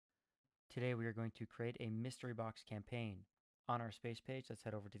Today we are going to create a mystery box campaign. On our space page, let's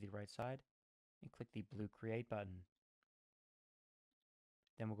head over to the right side and click the blue create button.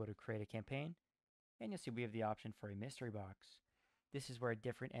 Then we'll go to create a campaign and you'll see we have the option for a mystery box. This is where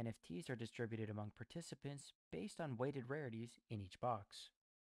different NFTs are distributed among participants based on weighted rarities in each box.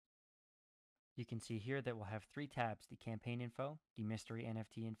 You can see here that we'll have three tabs: the campaign info, the mystery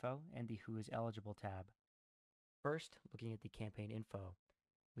NFT info, and the who is eligible tab. First, looking at the campaign info,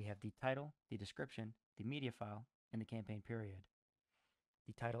 we have the title, the description, the media file, and the campaign period.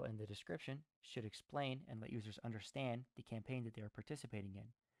 The title and the description should explain and let users understand the campaign that they are participating in.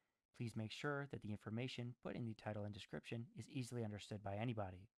 Please make sure that the information put in the title and description is easily understood by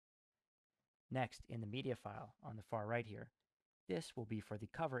anybody. Next, in the media file on the far right here, this will be for the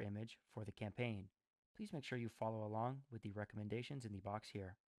cover image for the campaign. Please make sure you follow along with the recommendations in the box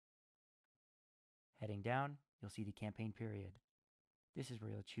here. Heading down, you'll see the campaign period. This is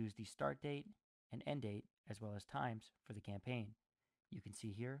where you'll choose the start date and end date as well as times for the campaign. You can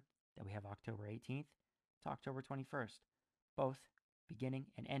see here that we have October 18th to October 21st, both beginning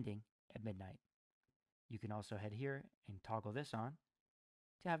and ending at midnight. You can also head here and toggle this on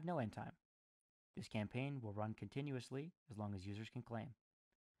to have no end time. This campaign will run continuously as long as users can claim.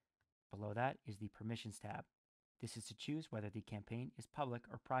 Below that is the Permissions tab. This is to choose whether the campaign is public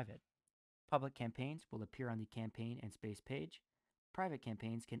or private. Public campaigns will appear on the campaign and space page. Private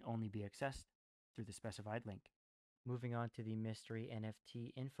campaigns can only be accessed through the specified link. Moving on to the Mystery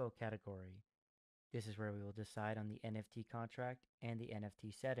NFT Info category. This is where we will decide on the NFT contract and the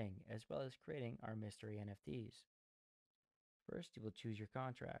NFT setting, as well as creating our mystery NFTs. First, you will choose your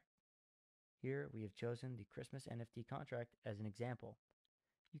contract. Here, we have chosen the Christmas NFT contract as an example.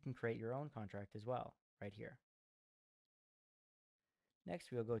 You can create your own contract as well, right here.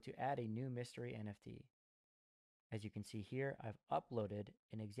 Next, we will go to add a new mystery NFT. As you can see here, I've uploaded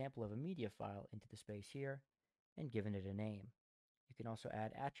an example of a media file into the space here and given it a name. You can also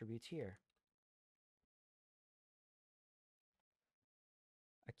add attributes here.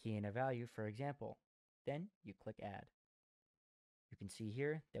 A key and a value, for example. Then you click add. You can see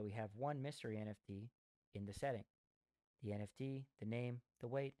here that we have one mystery NFT in the setting: the NFT, the name, the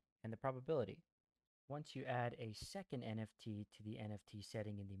weight, and the probability. Once you add a second NFT to the NFT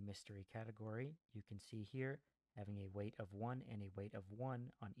setting in the mystery category, you can see here having a weight of 1 and a weight of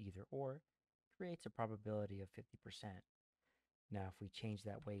 1 on either or creates a probability of 50%. Now if we change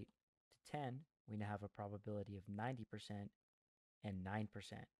that weight to 10, we now have a probability of 90% and 9%.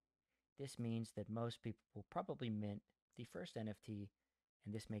 This means that most people will probably mint the first NFT,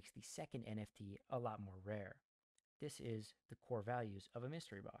 and this makes the second NFT a lot more rare. This is the core values of a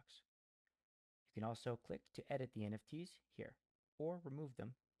mystery box. You can also click to edit the NFTs here, or remove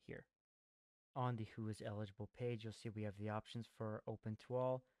them here. On the Who is Eligible page, you'll see we have the options for Open to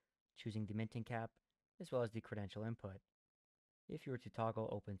All, choosing the minting cap, as well as the credential input. If you were to toggle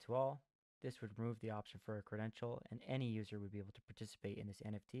Open to All, this would remove the option for a credential, and any user would be able to participate in this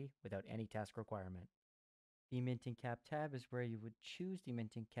NFT without any task requirement. The minting cap tab is where you would choose the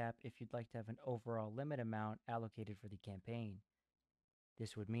minting cap if you'd like to have an overall limit amount allocated for the campaign.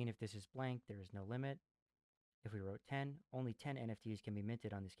 This would mean if this is blank, there is no limit. If we wrote 10, only 10 NFTs can be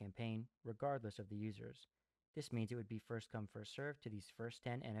minted on this campaign, regardless of the users. This means it would be first come, first served to these first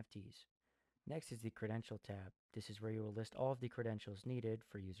 10 NFTs. Next is the Credential tab. This is where you will list all of the credentials needed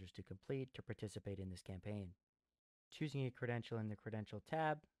for users to complete to participate in this campaign. Choosing a credential in the Credential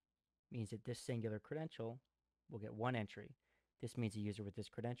tab means that this singular credential will get one entry. This means a user with this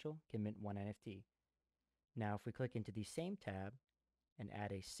credential can mint one NFT. Now if we click into the same tab and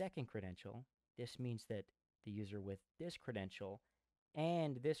add a second credential, this means that the user with this credential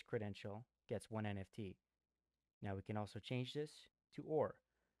and this credential gets one NFT. Now we can also change this to OR,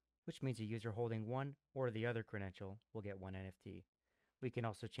 which means a user holding one or the other credential will get one NFT. We can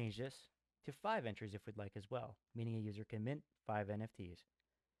also change this to 5 entries if we'd like as well, meaning a user can mint 5 NFTs.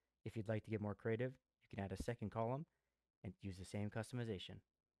 If you'd like to get more creative, you can add a second column and use the same customization.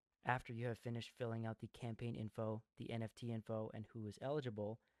 After you have finished filling out the campaign info, the NFT info, and who is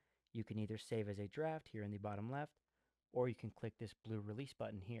eligible, you can either save as a draft here in the bottom left, or you can click this blue release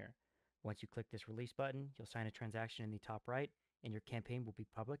button here. Once you click this release button, you'll sign a transaction in the top right, and your campaign will be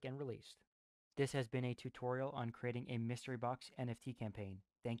public and released. This has been a tutorial on creating a mystery box NFT campaign.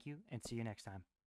 Thank you, and see you next time.